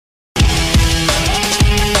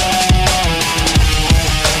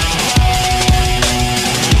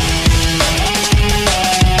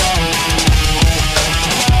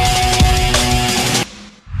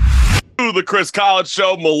Chris Collins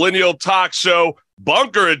Show, Millennial Talk Show,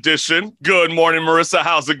 Bunker Edition. Good morning, Marissa.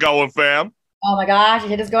 How's it going, fam? Oh my gosh,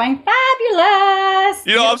 it is going fabulous.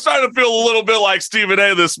 You know, I'm starting to feel a little bit like Stephen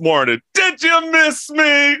A. this morning. Did you miss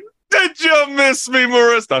me? Did you miss me,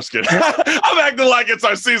 Marissa? No, I'm just kidding. I'm acting like it's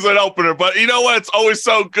our season opener, but you know what? It's always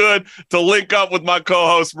so good to link up with my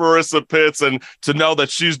co-host, Marissa Pitts, and to know that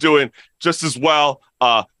she's doing just as well.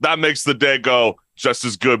 That makes the day go just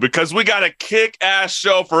as good because we got a kick-ass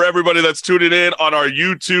show for everybody that's tuning in on our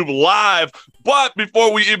YouTube Live. But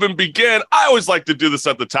before we even begin, I always like to do this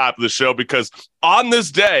at the top of the show because on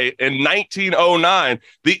this day in 1909,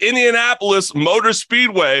 the Indianapolis Motor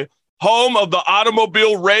Speedway, home of the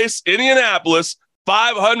automobile race Indianapolis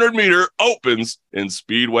 500-meter, opens in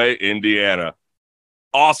Speedway, Indiana.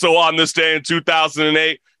 Also on this day in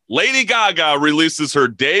 2008, Lady Gaga releases her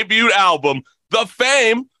debut album, The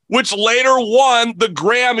Fame, which later won the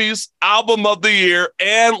Grammys Album of the Year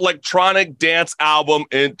and Electronic Dance Album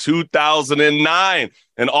in 2009.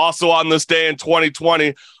 And also on this day in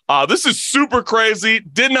 2020, this is super crazy.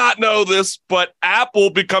 Did not know this, but Apple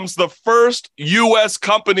becomes the first U.S.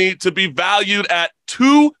 company to be valued at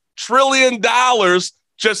 $2 trillion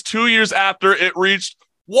just 2 years after it reached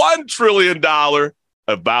 $1 trillion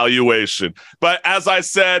evaluation. But as I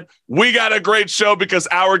said, we got a great show because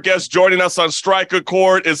our guest joining us on Strike a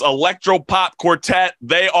Chord is electro-pop quartet.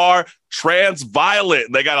 They are Transviolet.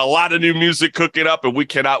 They got a lot of new music cooking up, and we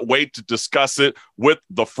cannot wait to discuss it with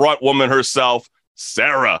the front woman herself,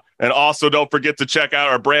 Sarah. And also don't forget to check out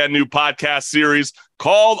our brand new podcast series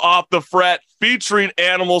called Off the Fret, featuring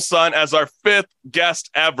Animal Sun as our 5th guest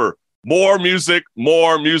ever. More music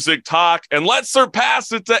talk, and let's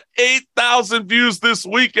surpass it to 8,000 views this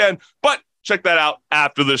weekend. But check that out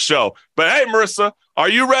after the show. But hey, Marissa, are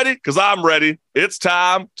you ready? Because I'm ready. It's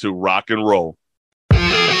time to rock and roll.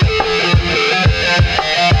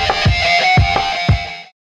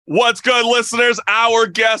 What's good, listeners? Our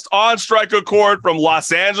guest on Strike a Chord from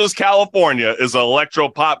Los Angeles, California is an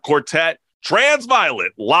electro-pop quartet, Transviolet,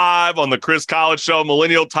 live on the Chris Collins Show,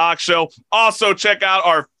 Millennial Talk Show. Also, check out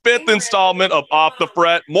our 5th installment of Off the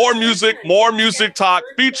Fret. More music talk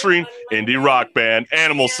featuring indie rock band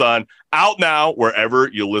Animal Sun. Out now wherever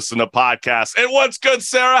you listen to podcasts. And what's good,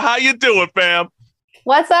 Sarah? How you doing, fam?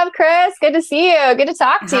 What's up, Chris? Good to see you. Good to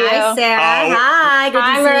talk to you. Hi, Sarah. Hi. Good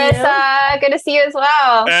Hi, to see Marissa. Good to see you as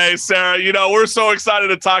well. Hey, Sarah, you know, we're so excited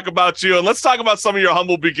to talk about you. And let's talk about some of your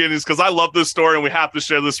humble beginnings because I love this story and we have to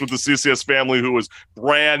share this with the CCS family who was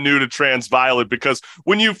brand new to Transviolet. Because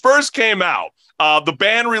when you first came out, the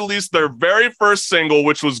band released their very first single,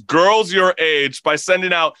 which was Girls Your Age, by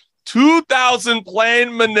sending out 2,000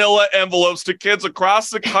 plain manila envelopes to kids across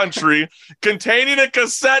the country containing a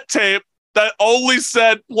cassette tape that only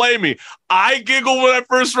said "Play Me." I giggled when I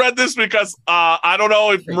first read this because I don't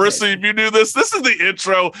know if Marissa, if you knew this. This is the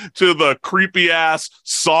intro to the creepy ass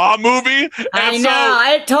Saw movie. I know,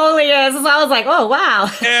 it totally is. So I was like, oh wow.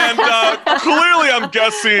 And clearly, I'm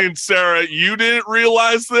guessing, Sarah, you didn't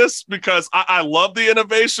realize this because I love the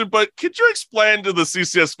innovation. But could you explain to the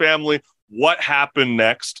CCS family what happened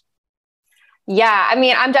next? Yeah, I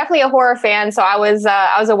mean, I'm definitely a horror fan, so I was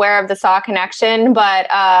aware of the Saw connection, but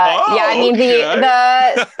yeah, I mean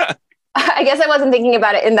the I guess I wasn't thinking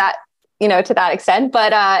about it in that, to that extent,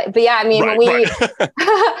 but yeah, I mean,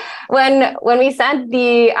 when we sent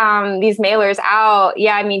these mailers out,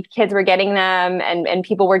 yeah, I mean, kids were getting them and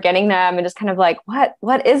people were getting them and just kind of like,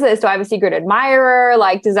 what is this? Do I have a secret admirer?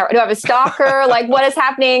 Like, do I have a stalker? Like, what is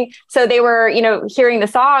happening? So they were, hearing the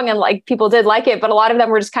song and like people did like it, but a lot of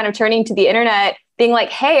them were just kind of turning to the internet being like,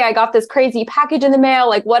 hey, I got this crazy package in the mail.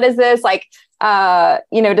 Like, what is this? Like,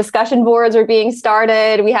 discussion boards are being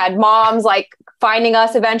started. We had moms like finding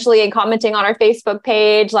us eventually and commenting on our Facebook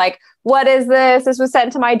page, like, what is this? This was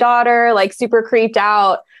sent to my daughter, like super creeped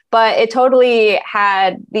out. But it totally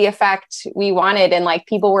had the effect we wanted. And like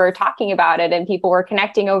people were talking about it and people were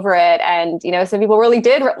connecting over it. And, some people really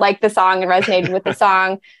did like the song and resonated with the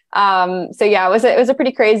song. So yeah, it was a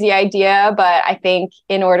pretty crazy idea. But I think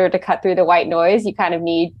in order to cut through the white noise, you kind of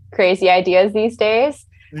need crazy ideas these days.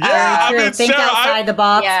 Yeah, think Sarah, outside the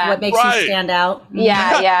box. Yeah, what makes you stand out?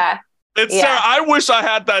 Yeah. It's Sarah, I wish I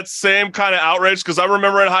had that same kind of outrage because I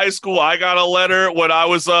remember in high school, I got a letter when I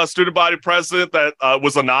was a student body president that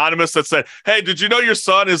was anonymous that said, hey, did you know your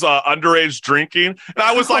son is underage drinking? And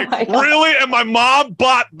I was like, really? And my mom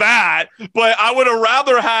bought that, but I would have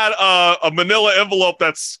rather had a manila envelope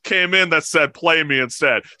that came in that said "Play Me"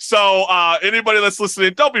 instead. So anybody that's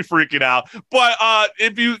listening, don't be freaking out. But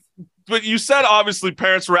But you said obviously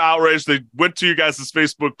parents were outraged. They went to you guys'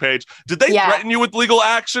 Facebook page. Did they threaten you with legal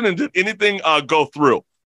action, and did anything go through?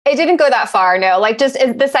 It didn't go that far. No, like just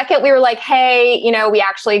the second we were like, hey, we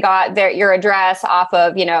actually got your address off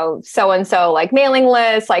of, so-and-so like mailing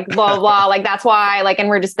list, like blah, blah, like that's why, like, and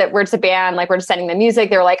we're just a band, like we're just sending the music.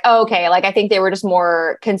 They were like, oh, okay. Like, I think they were just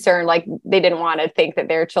more concerned. Like they didn't want to think that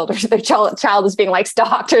their child was being like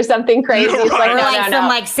stalked or something crazy. Right. It's like, or no, like no, some no.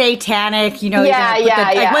 like satanic, Yeah,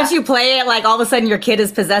 like once you play it, like all of a sudden your kid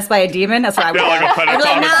is possessed by a demon. That's what I Yeah, want. like a I'd be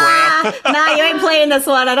like, pentatonic nah, you ain't playing this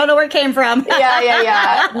one. I don't know where it came from.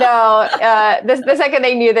 Yeah. No, the second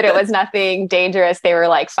they knew that it was nothing dangerous, they were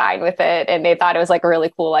like fine with it, and they thought it was like a really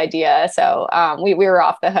cool idea. So we were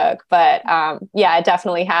off the hook, but yeah, it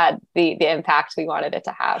definitely had the impact we wanted it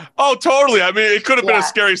to have. Oh, totally. I mean, it could have been a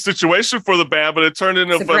scary situation for the band, but it turned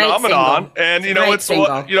into a phenomenon. And it's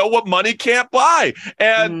what money can't buy.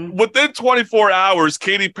 And within 24 hours,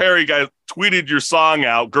 Katy Perry tweeted your song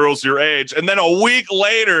out, "Girls Your Age," and then a week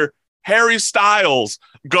later, Harry Styles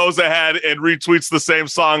goes ahead and retweets the same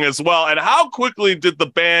song as well. And how quickly did the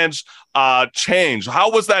band change?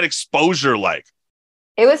 How was that exposure like?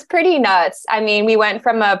 It was pretty nuts. I mean, we went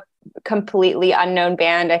from a completely unknown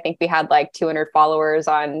band. I think we had like 200 followers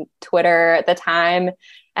on Twitter at the time.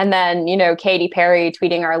 And then, Katy Perry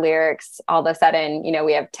tweeting our lyrics, all of a sudden,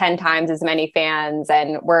 we have 10 times as many fans,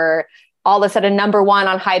 and we're all of a sudden number one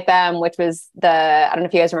on Hype M, which was I don't know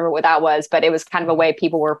if you guys remember what that was, but it was kind of a way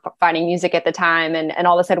people were finding music at the time. And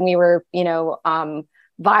all of a sudden we were,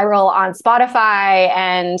 viral on Spotify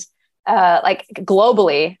and like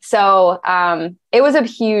globally. So it was a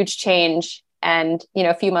huge change. And,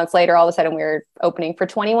 a few months later, all of a sudden we were opening for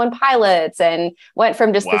 21 Pilots and went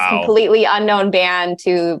from just this completely unknown band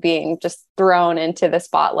to being just thrown into the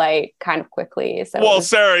spotlight kind of quickly. So well,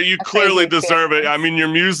 Sarah, you clearly deserve it. I mean, your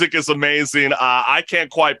music is amazing. I can't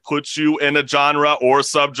quite put you in a genre or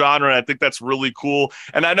subgenre, and I think that's really cool.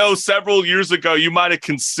 And I know several years ago, you might have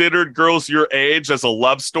considered Girls Your Age as a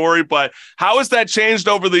love story, but how has that changed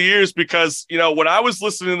over the years? Because, when I was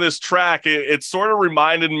listening to this track, it sort of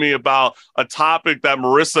reminded me about a topic that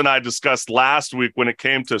Marissa and I discussed last week when it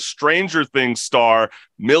came to Stranger Things star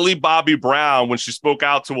Millie Bobby Brown, when she spoke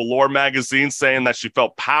out to Allure magazine saying that she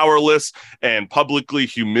felt powerless and publicly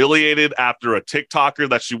humiliated after a TikToker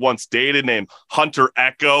that she once dated named Hunter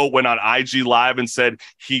Echo went on IG Live and said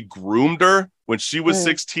he groomed her when she was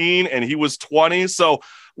 16 and he was 20. So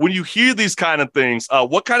when you hear these kind of things,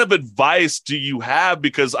 what kind of advice do you have?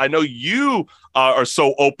 Because I know you are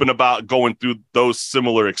so open about going through those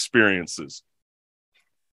similar experiences.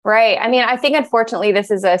 Right. I mean, I think unfortunately this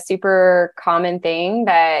is a super common thing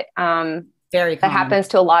that very common. That happens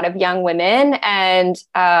to a lot of young women. And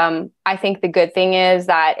I think the good thing is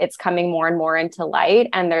that it's coming more and more into light,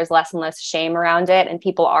 and there's less and less shame around it, and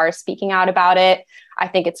people are speaking out about it. I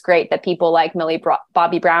think it's great that people like Millie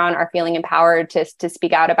Bobby Brown are feeling empowered to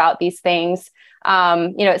speak out about these things.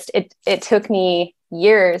 It took me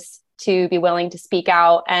years to be willing to speak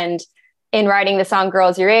out, and in writing the song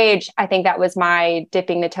Girls Your Age, I think that was my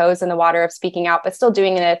dipping the toes in the water of speaking out, but still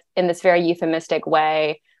doing it in this very euphemistic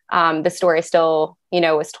way. The story still,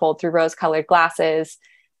 was told through rose-colored glasses.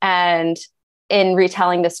 And in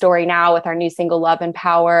retelling the story now with our new single Love and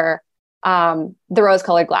Power, the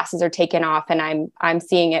rose-colored glasses are taken off, and I'm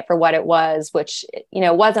seeing it for what it was, which,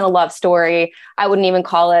 wasn't a love story. I wouldn't even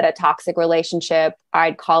call it a toxic relationship.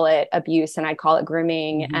 I'd call it abuse, and I'd call it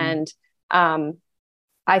grooming. Mm-hmm. And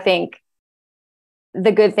I think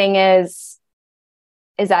the good thing is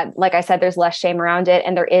that, like I said, there's less shame around it,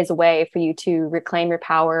 and there is a way for you to reclaim your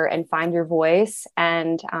power and find your voice.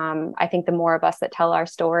 And I think the more of us that tell our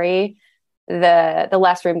story, the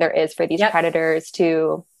less room there is for these predators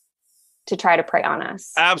to try to prey on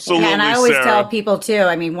us. Absolutely. Yeah, and I always Sarah. tell people too,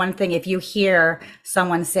 I mean, one thing, if you hear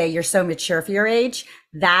someone say you're so mature for your age,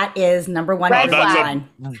 that is number one. Red That's flag.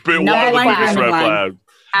 one of the biggest red flags.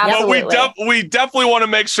 Absolutely. Well, we definitely want to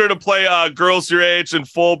make sure to play Girls Your Age in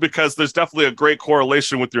full, because there's definitely a great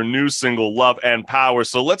correlation with your new single, Love and Power.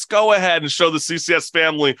 So let's go ahead and show the CCS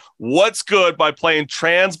family what's good by playing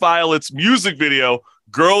Trans Violet's music video,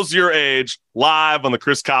 Girls Your Age, live on the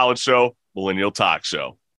Chris Collins Show, Millennial Talk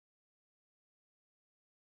Show.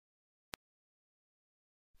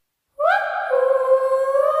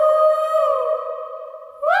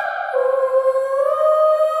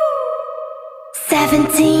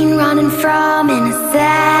 "17, running from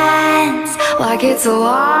innocence like it's a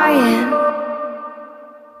lion.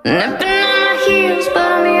 Nipping on my heels,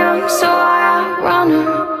 but I'm young, so I outrun 'em.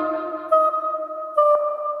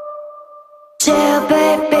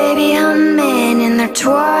 Jailbait baby humming in their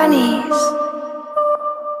 20s.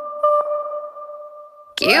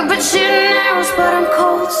 Cupid shooting arrows, but I'm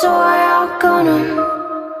cold, so I outgun 'em.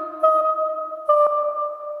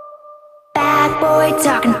 Bad boy boy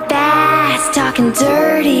talking fast, talking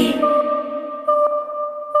dirty.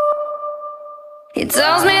 He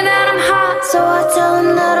tells me that I'm hot, so I tell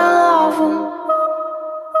him that I love him.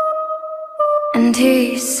 And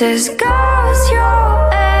he says, girls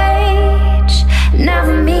your age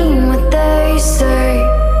never mean what they say.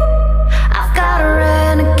 I've got a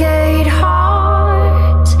renegade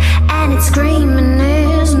heart, and it's screaming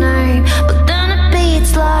his name. But then it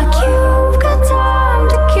beats like you've got time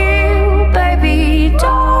to kill. Baby,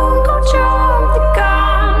 don't go jump the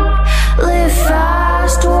gun. Live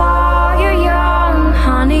fast while you're young,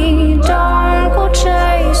 honey. Don't go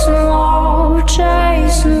chasing love,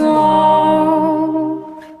 chasing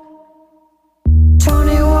love.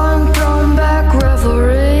 21 thrown back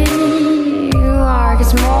revelry, like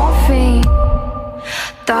it's morphine.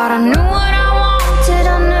 Thought I knew what I wanted,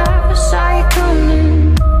 I never saw you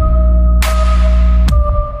coming.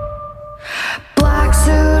 Black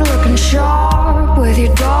suit looking sharp with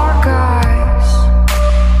your dark eyes.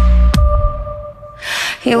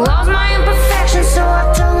 He loves my imperfections, so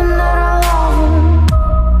I tell him that I love him.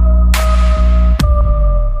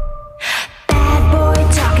 Bad boy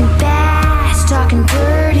talking fast, talking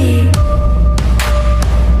dirty.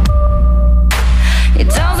 He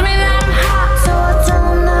tells me that I'm hot, so I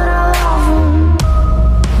tell him that I love him.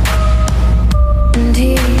 And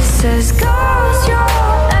he says, girls your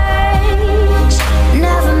age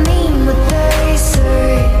never mean what they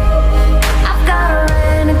say. I've got a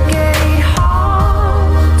renegade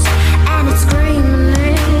heart, and it's screaming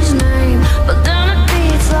his name. But then it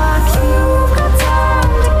beats like you've got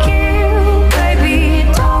time to kill. Baby,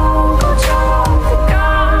 don't go jump the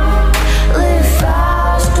gun. Live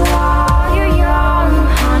fast while you're young,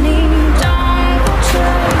 honey. Don't go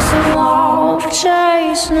chasing love,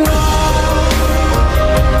 chasing love.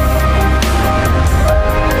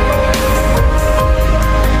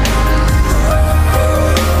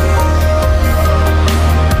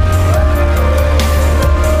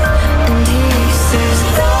 And he says,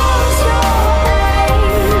 girls your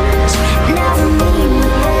age never mean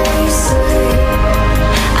what they say.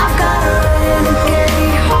 I've got a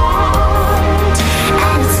renegade heart,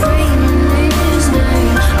 and it's screaming his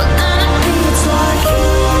name. But then it beats like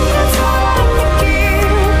you've got time to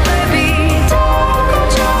kill. Baby, don't go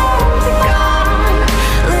jump the gun.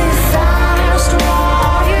 Live fast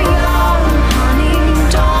while you're young, honey.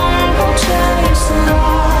 Don't go chasing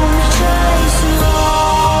love, chasing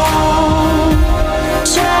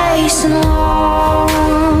love, chasing love,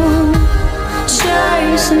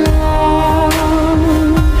 chasing love,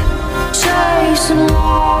 chasing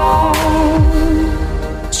love,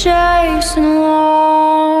 chasing love.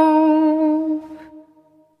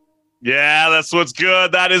 Yeah, that's what's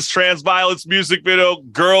good. That is Transviolet's music video,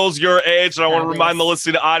 Girls Your Age. And I want to remind the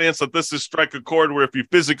listening audience that this is Strike a Chord, where if you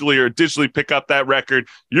physically or digitally pick up that record,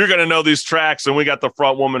 you're going to know these tracks. And we got the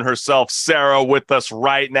front woman herself, Sarah, with us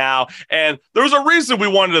right now. And there was a reason we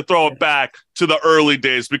wanted to throw it back to the early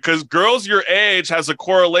days, because Girls Your Age has a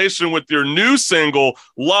correlation with your new single,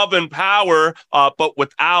 Love and Power, but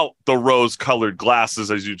without the rose-colored glasses,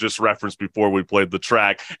 as you just referenced before we played the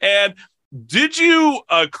track. And did you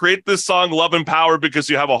create this song, Love and Power, because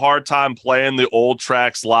you have a hard time playing the old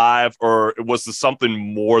tracks live, or was this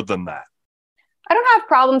something more than that? I don't have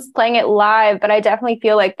problems playing it live, but I definitely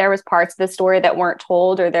feel like there was parts of the story that weren't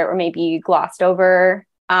told or that were maybe glossed over.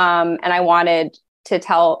 And I wanted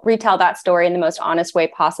to retell that story in the most honest way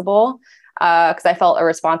possible, because I felt a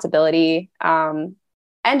responsibility and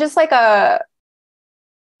just like a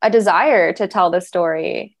desire to tell the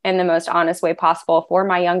story in the most honest way possible for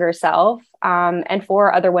my younger self, and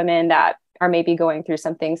for other women that are maybe going through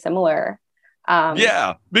something similar.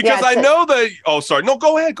 Because I know that. Oh, sorry. No,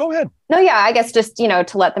 go ahead. No, yeah, I guess just, to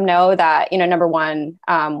let them know that, number one,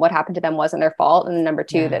 what happened to them wasn't their fault. And number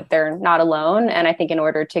two, that they're not alone. And I think in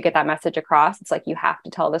order to get that message across, it's like you have to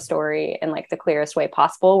tell the story in like the clearest way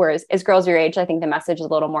possible. Whereas as Girls Your Age, I think the message is a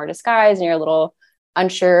little more disguised and you're a little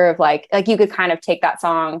unsure of like you could kind of take that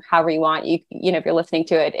song however you want. If you're listening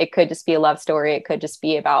to it, it could just be a love story. It could just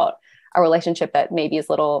be about a relationship that maybe is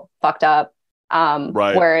a little fucked up.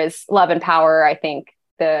 Right. Whereas Love and Power, I think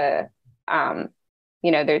there's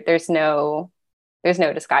no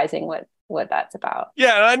disguising what that's about.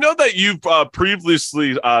 Yeah, and I know that you've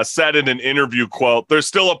previously said in an interview, quote, there's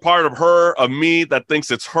still a part of me that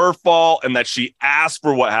thinks it's her fault and that she asked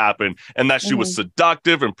for what happened and that she was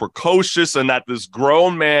seductive and precocious and that this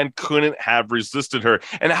grown man couldn't have resisted her.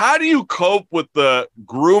 And how do you cope with the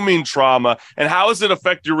grooming trauma, and how does it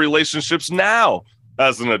affect your relationships now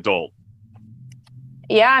as an adult?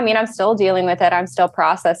 Yeah, I mean, I'm still dealing with it. I'm still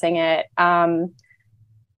processing it.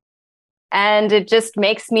 And it just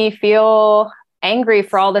makes me feel angry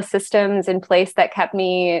for all the systems in place that kept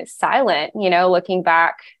me silent, you know, looking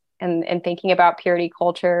back and thinking about purity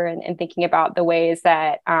culture and thinking about the ways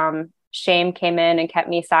that shame came in and kept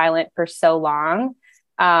me silent for so long.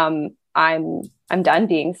 I'm done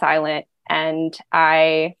being silent, and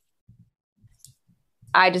I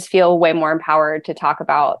just feel way more empowered to talk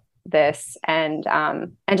about this and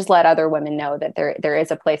just let other women know that there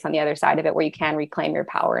is a place on the other side of it where you can reclaim your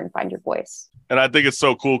power and find your voice. And I think it's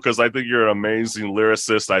so cool because I think you're an amazing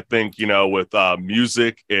lyricist. I think, you know, with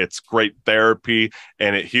music, it's great therapy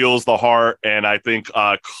and it heals the heart. And I think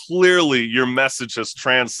clearly your message has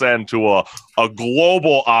transcended to a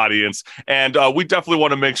global audience. And we definitely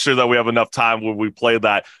want to make sure that we have enough time when we play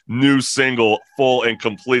that new single full and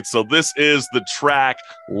complete. So this is the track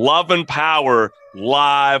Love and Power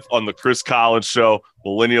live on the Chris Collins Show,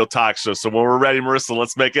 Millennial Talk Show. So when we're ready, Marissa,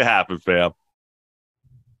 let's make it happen, fam.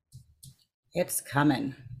 It's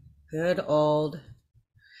coming. Good old.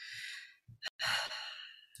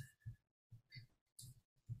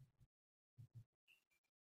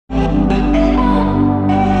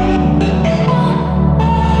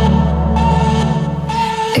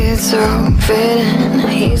 It's so fitting,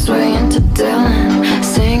 he's way into Dylan,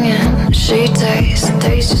 singing, she tastes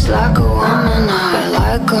just like a woman. I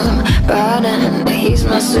like him bad and he's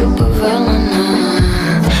my super villain.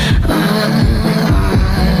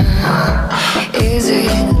 Easy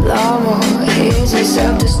love or easy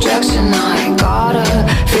self-destruction. I gotta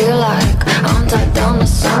feel like I'm tied down to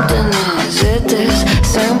something. Is it this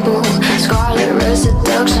simple? Scarlet red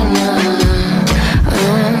seduction.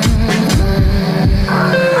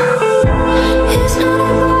 It's not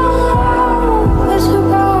about love, it's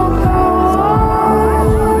about power.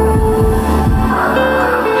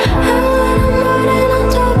 And when I'm riding on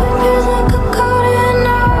top, it feels like a cardigan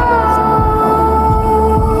now.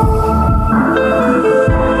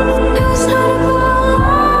 It's not about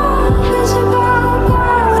love, it's about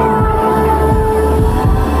power.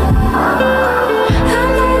 And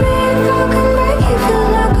maybe if I can make you feel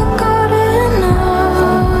like a cardigan now.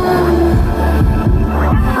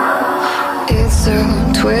 It's so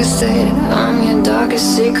twisted, I'm your darkest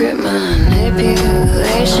secret,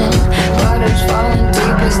 manipulation. But it's falling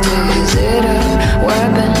deepest. Is it a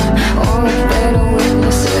weapon or a better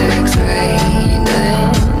witness? X-ray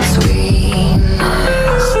and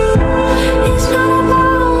sweetness. It's not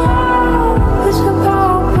about love, it's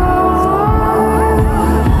about power.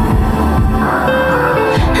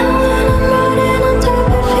 And when I'm riding on top,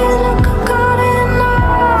 it feels like a cardigan now.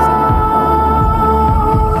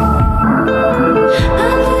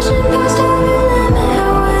 I'm pushing past every limit,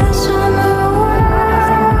 away the summer world.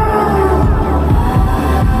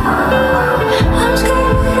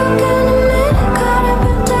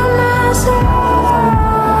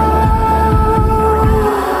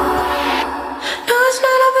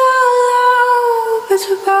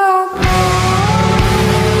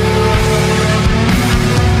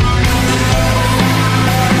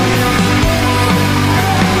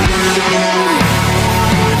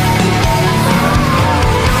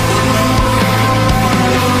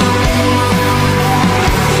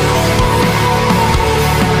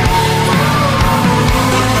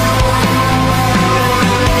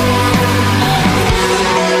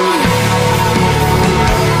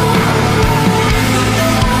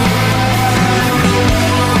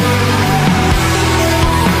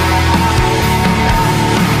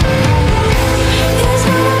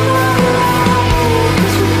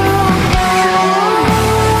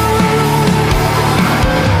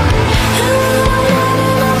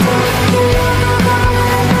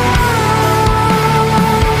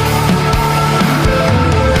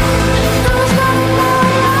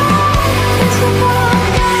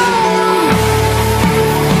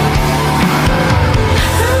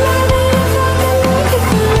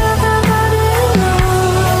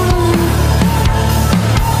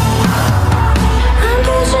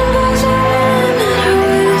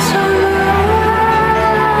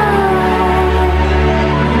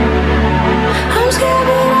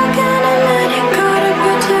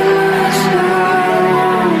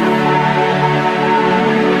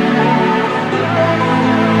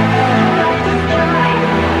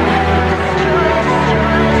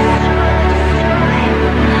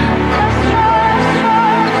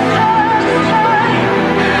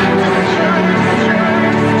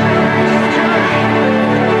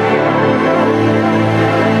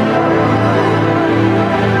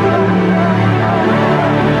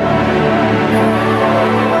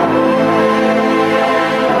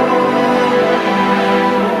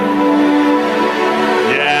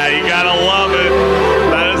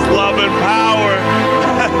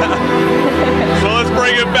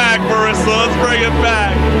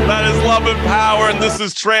 and this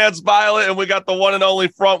is Transviolet, and we got the one and only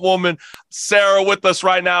front woman, Sarah, with us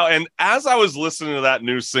right now. And as I was listening to that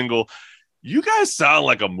new single, you guys sound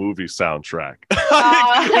like a movie soundtrack.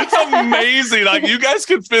 It's amazing. Like, you guys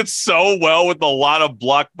could fit so well with a lot of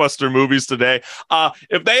blockbuster movies today.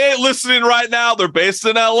 If they ain't listening right now, they're based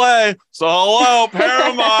in LA. So hello,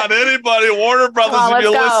 Paramount, anybody, Warner Brothers, if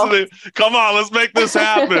you're listening, come on, let's make this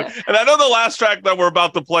happen. And I know the last track that we're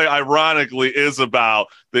about to play, ironically, is about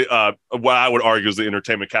the what I would argue is the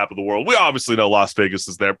entertainment capital of the world. We obviously know Las Vegas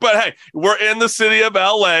is there, but hey, we're in the city of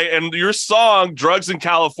LA, and your song "Drugs in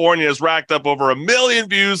California" has racked up over 1 million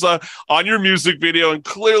views on your music video, and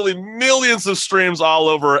clearly millions of streams all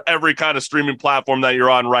over every kind of streaming platform that you're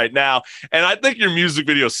on right now. And I think your music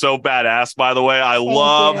video is so badass, by the way. I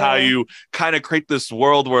love how you kind of create this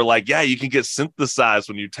world where, like, yeah, you can get synthesized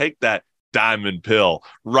when you take that diamond pill,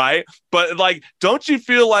 right? But like, don't you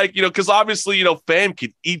feel like, because obviously, fame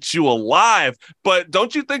can eat you alive, but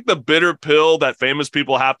don't you think the bitter pill that famous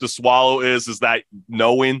people have to swallow is that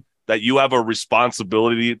knowing that you have a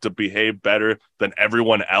responsibility to behave better than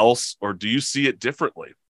everyone else? Or do you see it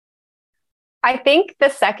differently? I think the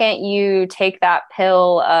second you take that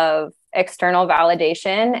pill of external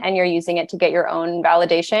validation and you're using it to get your own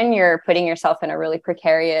validation, you're putting yourself in a really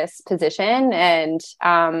precarious position. And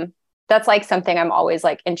that's like something I'm always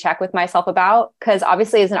like in check with myself about, because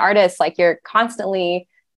obviously as an artist, like, you're constantly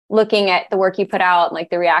looking at the work you put out and like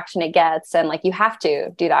the reaction it gets, and like you have to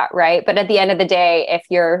do that, right? But at the end of the day, if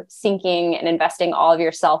you're sinking and investing all of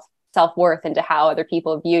your self-worth into how other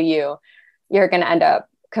people view you, you're going to end up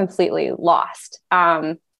completely lost.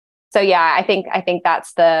 So yeah, I think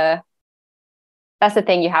that's the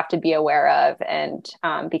thing you have to be aware of and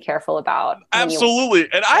be careful about. Absolutely.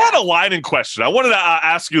 And I had a line in question. I wanted to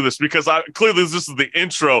ask you this because clearly this is the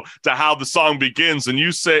intro to how the song begins. And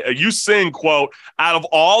you sing, quote, "Out of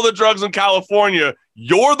all the drugs in California,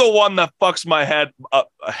 you're the one that fucks my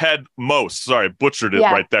head most." Sorry, butchered it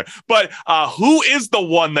right there. But who is the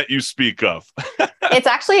one that you speak of? It's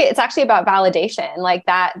actually about validation. Like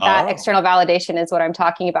that external validation is what I'm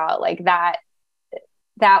talking about. Like that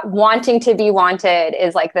wanting to be wanted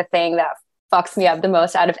is like the thing that fucks me up the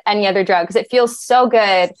most out of any other drug, because it feels so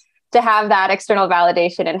good to have that external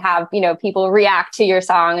validation and have, people react to your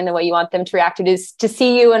song in the way you want them to react to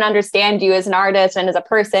see you and understand you as an artist and as a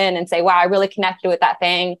person and say, wow, I really connected with that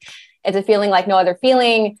thing. It's a feeling like no other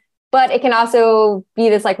feeling. But it can also be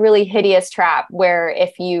this like really hideous trap where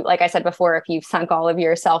if you, like I said before, if you've sunk all of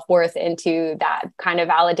your self-worth into that kind of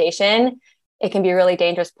validation, it can be a really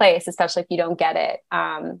dangerous place, especially if you don't get it.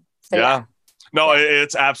 No,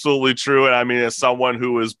 it's absolutely true. And I mean, as someone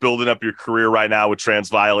who is building up your career right now with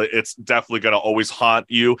Transviolet, it's definitely going to always haunt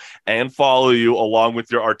you and follow you along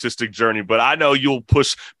with your artistic journey. But I know you'll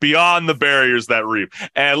push beyond the barriers that reap.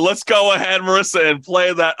 And let's go ahead, Marissa, and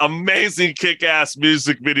play that amazing kick-ass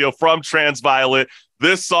music video from Transviolet.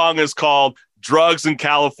 This song is called "Drugs in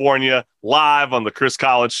California," live on the Chris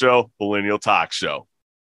Collins Show, Millennial Talk Show.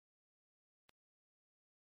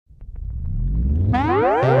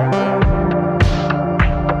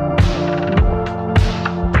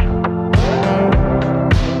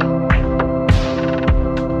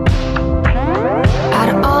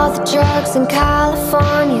 Drugs in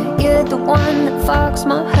California, you're the one that fucks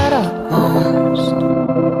my head up most.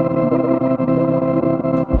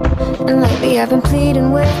 And lately I've been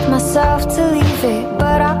pleading with myself to leave it,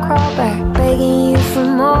 but I crawl back begging you for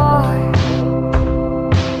more.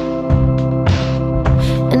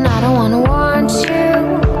 And I don't wanna want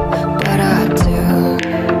you, but I do.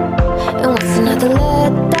 And what's another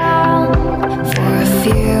letdown for a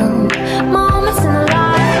few moments in the light?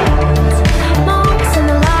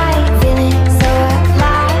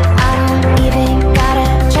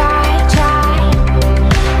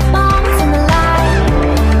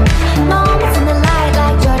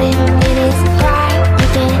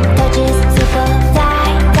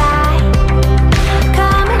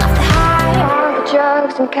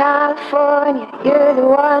 In California, you're the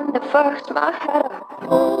one that fucks my head up.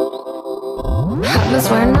 I've been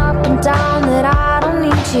swearing up and down that I don't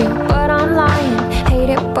need you, but I'm lying, hate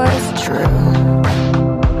it, but it's true.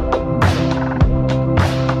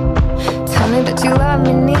 Tell me that you love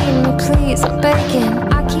me, need me, please, I'm begging.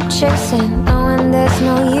 I keep chasing, knowing there's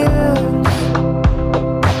no use.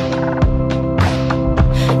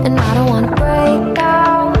 And I don't wanna break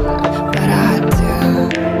down, but I do,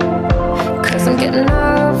 'cause I'm getting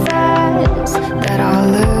nervous that I'll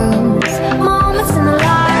lose moments in the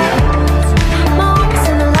light, moments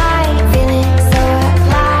in the light, feeling so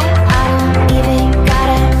alive. I don't even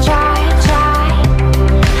gotta try.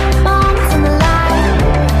 Moments in the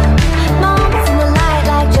light,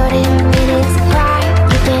 like Jordan in his prime.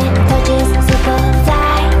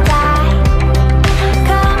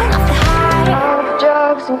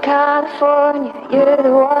 You're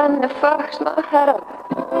the one that fucks my head up.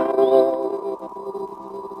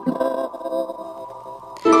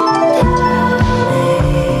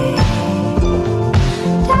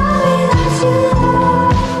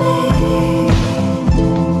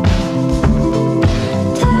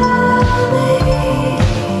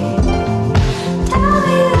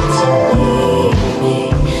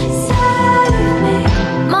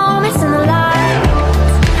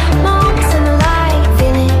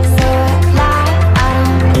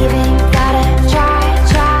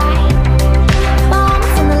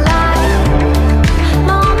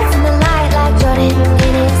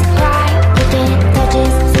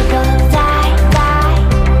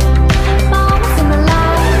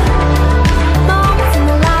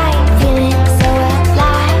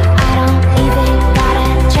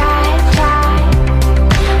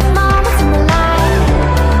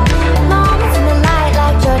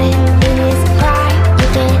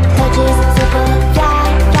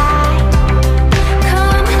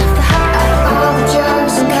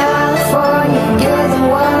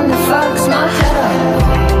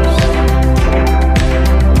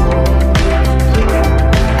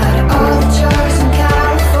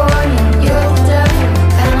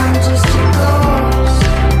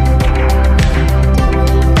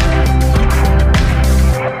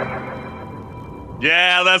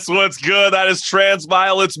 That's what's good. That is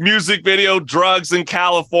Transviolet's music video, Drugs in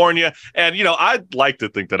California. And, you know, I'd like to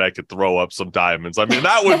think that I could throw up some diamonds. I mean,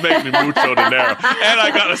 that would make me mucho dinero. And I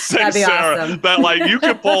got to say, Sarah, awesome. that, like, you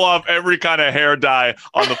can pull off every kind of hair dye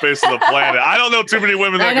on the face of the planet. I don't know too many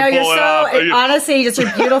women that can pull it off. Honestly, you're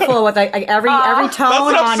beautiful with like every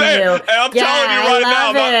tone on you. And I'm telling you right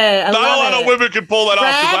now, not a lot of women can pull that off.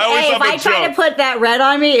 I always have if I try to put that red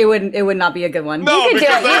on me, it would not be a good one. No, you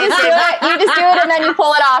can do it. You just do it and then you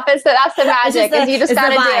pull it off. That's the magic. You just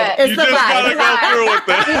gotta do it. You just gotta go through with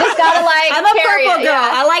it. You just gotta I'm a purple girl. Yeah.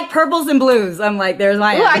 I like purples and blues. I'm like, there's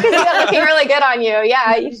my. Ooh, I can see that looking really good on you.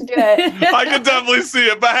 Yeah, you should do it. I can definitely see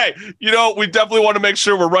it. But hey, you know, we definitely want to make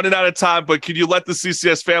sure we're running out of time. But can you let the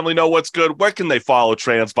CCS family know what's good? Where can they follow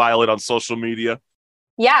Transviolet on social media?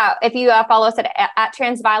 Yeah, if you follow us at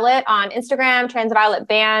Transviolet on Instagram, Transviolet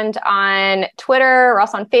Band on Twitter, or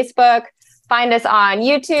also on Facebook. Find us on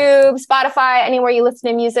YouTube, Spotify, anywhere you listen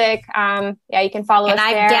to music. Yeah, you can follow us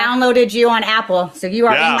there. And I've downloaded you on Apple, so you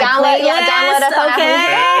are in my playlist. Download us on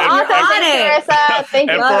Apple. Thank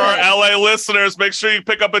you. And for our LA listeners, make sure you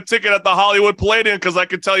pick up a ticket at the Hollywood Palladium, because I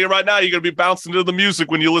can tell you right now, you're going to be bouncing to the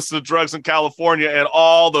music when you listen to Drugs in California and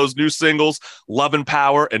all those new singles, Love and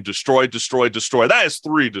Power and Destroy, Destroy, Destroy. That is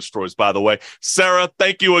 3 destroys, by the way. Sarah,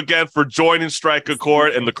 thank you again for joining Strike a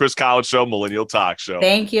Chord and the Chris Collins Show Millennial Talk Show.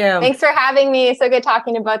 Thank you. Thanks for having me. So good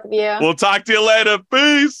talking to both of you. We'll talk to you later.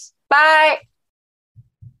 Peace. Bye.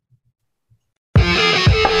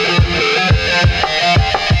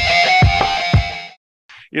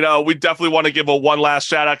 You know, we definitely want to give one last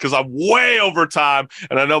shout out because I'm way over time,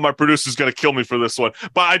 and I know my producer's going to kill me for this one,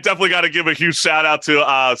 but I definitely got to give a huge shout out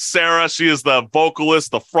to Sarah. She is the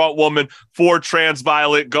vocalist, the front woman for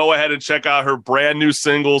Transviolet. Go ahead and check out her brand new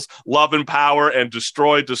singles, Love and Power and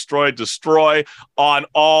Destroy, Destroy, Destroy, on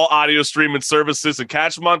all audio streaming services, and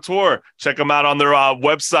catch them on tour. Check them out on their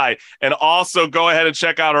website. And also go ahead and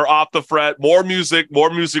check out her Off the Fret, More Music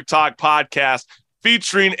Talk podcast,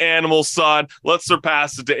 featuring Animal Sun. Let's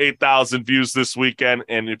surpass it to 8,000 views this weekend.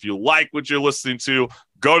 And if you like what you're listening to,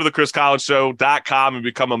 go to thechriscollinsshow.com and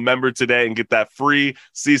become a member today and get that free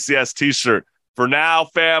CCS t-shirt. For now,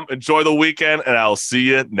 fam, enjoy the weekend, and I'll see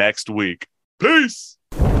you next week. Peace.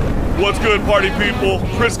 What's good, party people?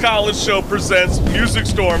 Chris Collins Show presents Music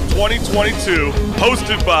Storm 2022,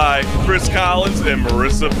 hosted by Chris Collins and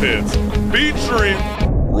Marissa Pitts, featuring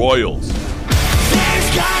Royals,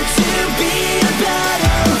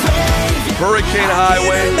 Hurricane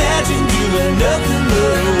Highway,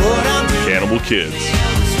 Cannibal Kids,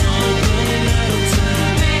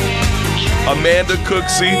 Amanda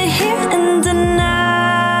Cooksey,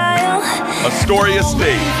 Astoria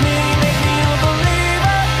State,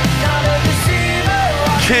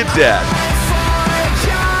 Kid Dad,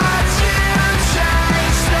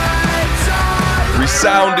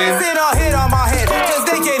 Resounding,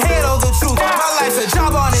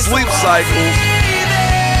 Sleep Cycles,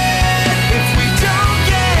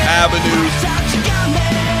 Avenues,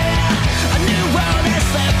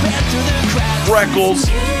 Freckles,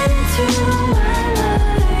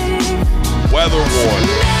 Weather Worn,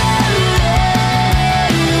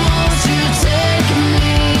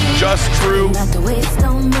 Just True,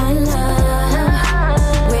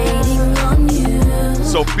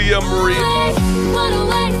 Sophia Marie.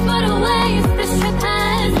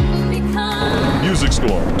 Music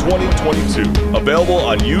Storm 2022. Available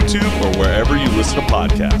on YouTube or wherever you listen to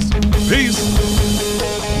podcasts. Peace.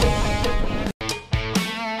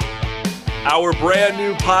 Our brand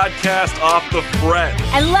new podcast, Off the Fret.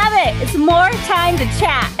 I love it. It's more time to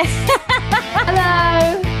chat.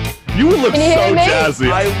 Hello. You would look Can you so hear me?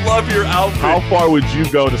 jazzy. I love your outfit. How far would you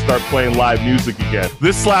go to start playing live music again?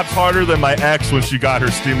 This slaps harder than my ex when she got her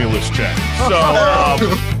stimulus check. So,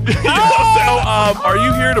 are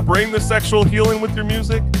you here to bring the sexual healing with your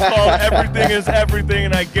music? Called Everything is Everything,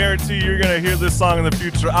 and I guarantee you're going to hear this song in the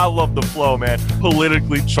future. I love the flow, man.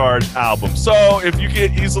 Politically charged album. So, if you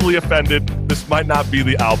get easily offended, this might not be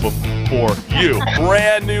the album for you.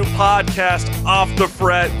 Brand new podcast, Off the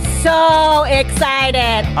Fret. So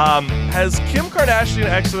excited. Has Kim Kardashian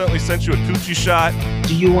accidentally sent you a coochie shot?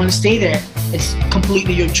 Do you want to stay there? It's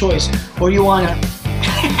completely your choice. Or you want to...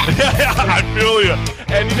 I feel you.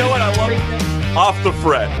 And you know what? I love it. Off the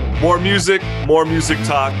Fret. More music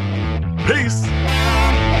talk. Peace.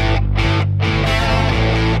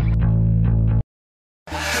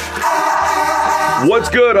 What's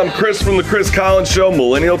good? I'm Chris from The Chris Collins Show,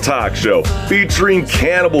 Millennial Talk Show, featuring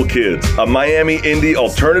Cannibal Kids, a Miami indie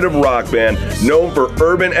alternative rock band known for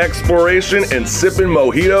urban exploration and sipping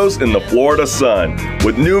mojitos in the Florida sun.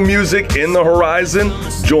 With new music in the horizon,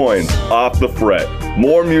 join Off the Fret.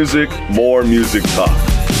 More music talk.